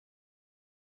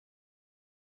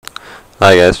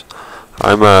Hi guys,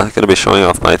 I'm going to be showing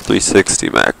off my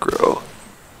 360 macro.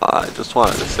 I just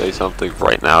wanted to say something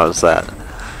right now is that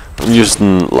I'm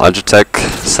using Logitech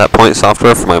setpoint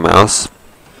software for my mouse,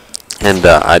 and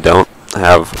I don't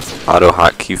have auto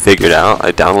hotkey figured out.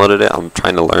 I downloaded it, I'm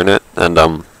trying to learn it, and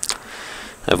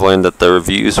I've learned that the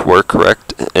reviews were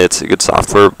correct. It's a good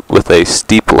software with a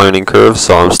steep learning curve,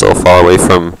 so I'm still far away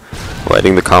from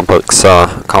writing the complex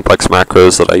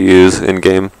macros that I use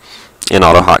in-game in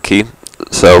auto hotkey.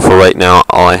 So for right now,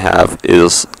 all I have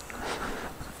is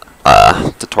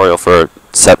a tutorial for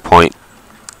set point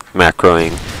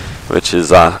macroing, which is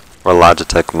for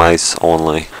Logitech mice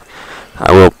only.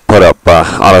 I will put up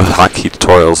auto hotkey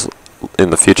tutorials in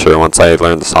the future once I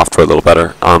learn the software a little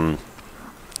better.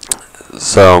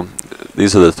 So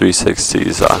these are the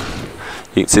 360s.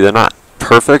 You can see they're not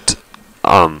perfect.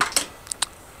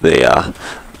 They're a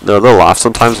little off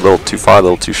sometimes, a little too far, a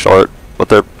little too short, but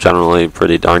they're generally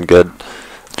pretty darn good.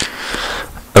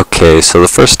 Okay, so the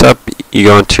first step, you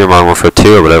go into your Modern Warfare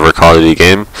 2 or whatever Call of Duty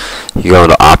game. You go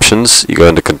into Options, you go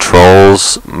into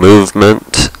Controls,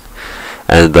 Movement,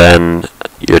 and then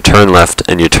your turn left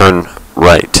and your turn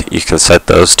right. You can set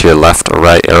those to your left or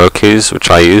right arrow keys, which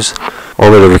I use,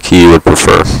 or whatever key you would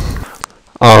prefer.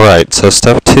 Alright, so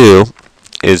step 2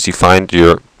 is you find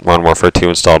your Modern Warfare 2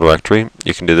 install directory.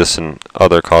 You can do this in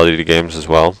other Call of Duty games as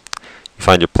well. You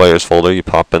find your players folder, you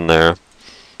pop in there,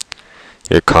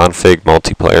 your config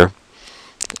multiplayer,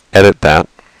 edit that,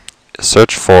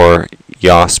 search for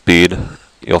yaw speed.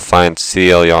 You'll find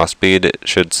CL yaw speed. It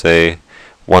should say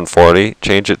 140.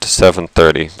 Change it to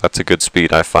 730. That's a good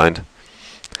speed, I find.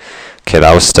 Okay,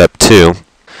 that was step 2.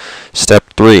 Step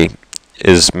 3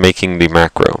 is making the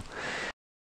macro.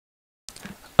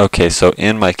 Okay, so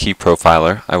in my key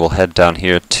profiler, I will head down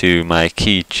here to my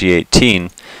key G18,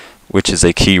 which is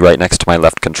a key right next to my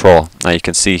left control. Now you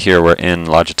can see here we're in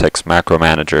Logitech's Macro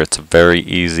Manager. It's a very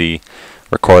easy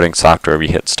recording software. We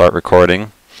hit Start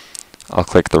Recording. I'll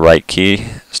click the right key,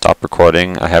 Stop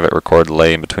Recording. I have it record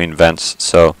delay in between vents,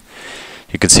 so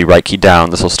you can see right key down.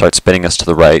 This will start spinning us to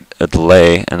the right, a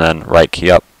delay, and then right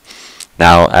key up.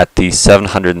 Now at the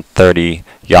 730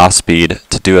 yaw speed,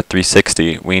 to do a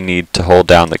 360, we need to hold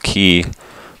down the key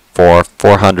for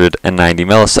 490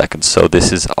 milliseconds. So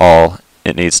this is all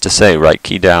it needs to say. Right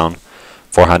key down,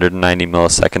 490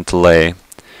 millisecond delay,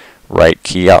 right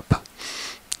key up,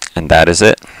 and that is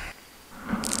it.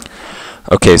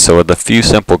 Okay, so with a few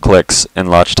simple clicks in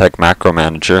Logitech Macro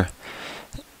Manager,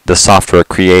 the software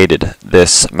created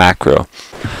this macro.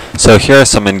 So here are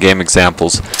some in-game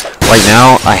examples. Right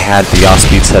now I had the yaw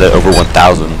speed set at over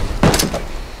 1000. You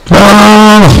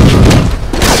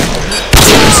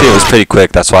can see it was pretty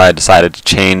quick, that's why I decided to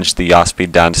change the yaw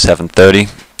speed down to 730,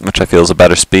 which I feel is a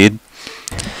better speed.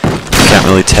 You can't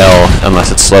really tell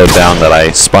unless it's slowed down that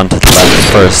I spun to the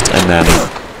left first and then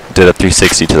did a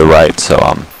 360 to the right. So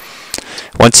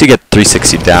once you get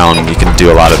 360 down, you can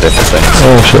do a lot of different things.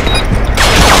 Oh shit.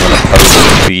 I'm going to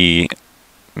post the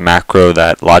macro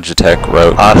that Logitech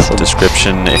wrote in the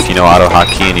description. If you know auto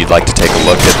hotkey and you'd like to take a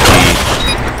look at the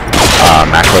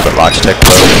macro that Logitech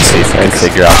wrote and see if you can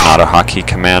figure out an auto hotkey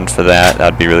command for that,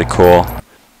 that'd be really cool.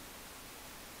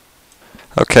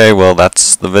 Okay, well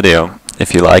that's the video.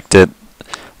 If you liked it,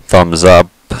 thumbs up,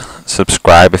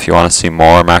 subscribe if you want to see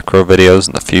more macro videos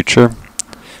in the future.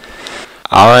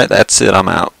 Alright, that's it, I'm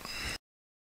out.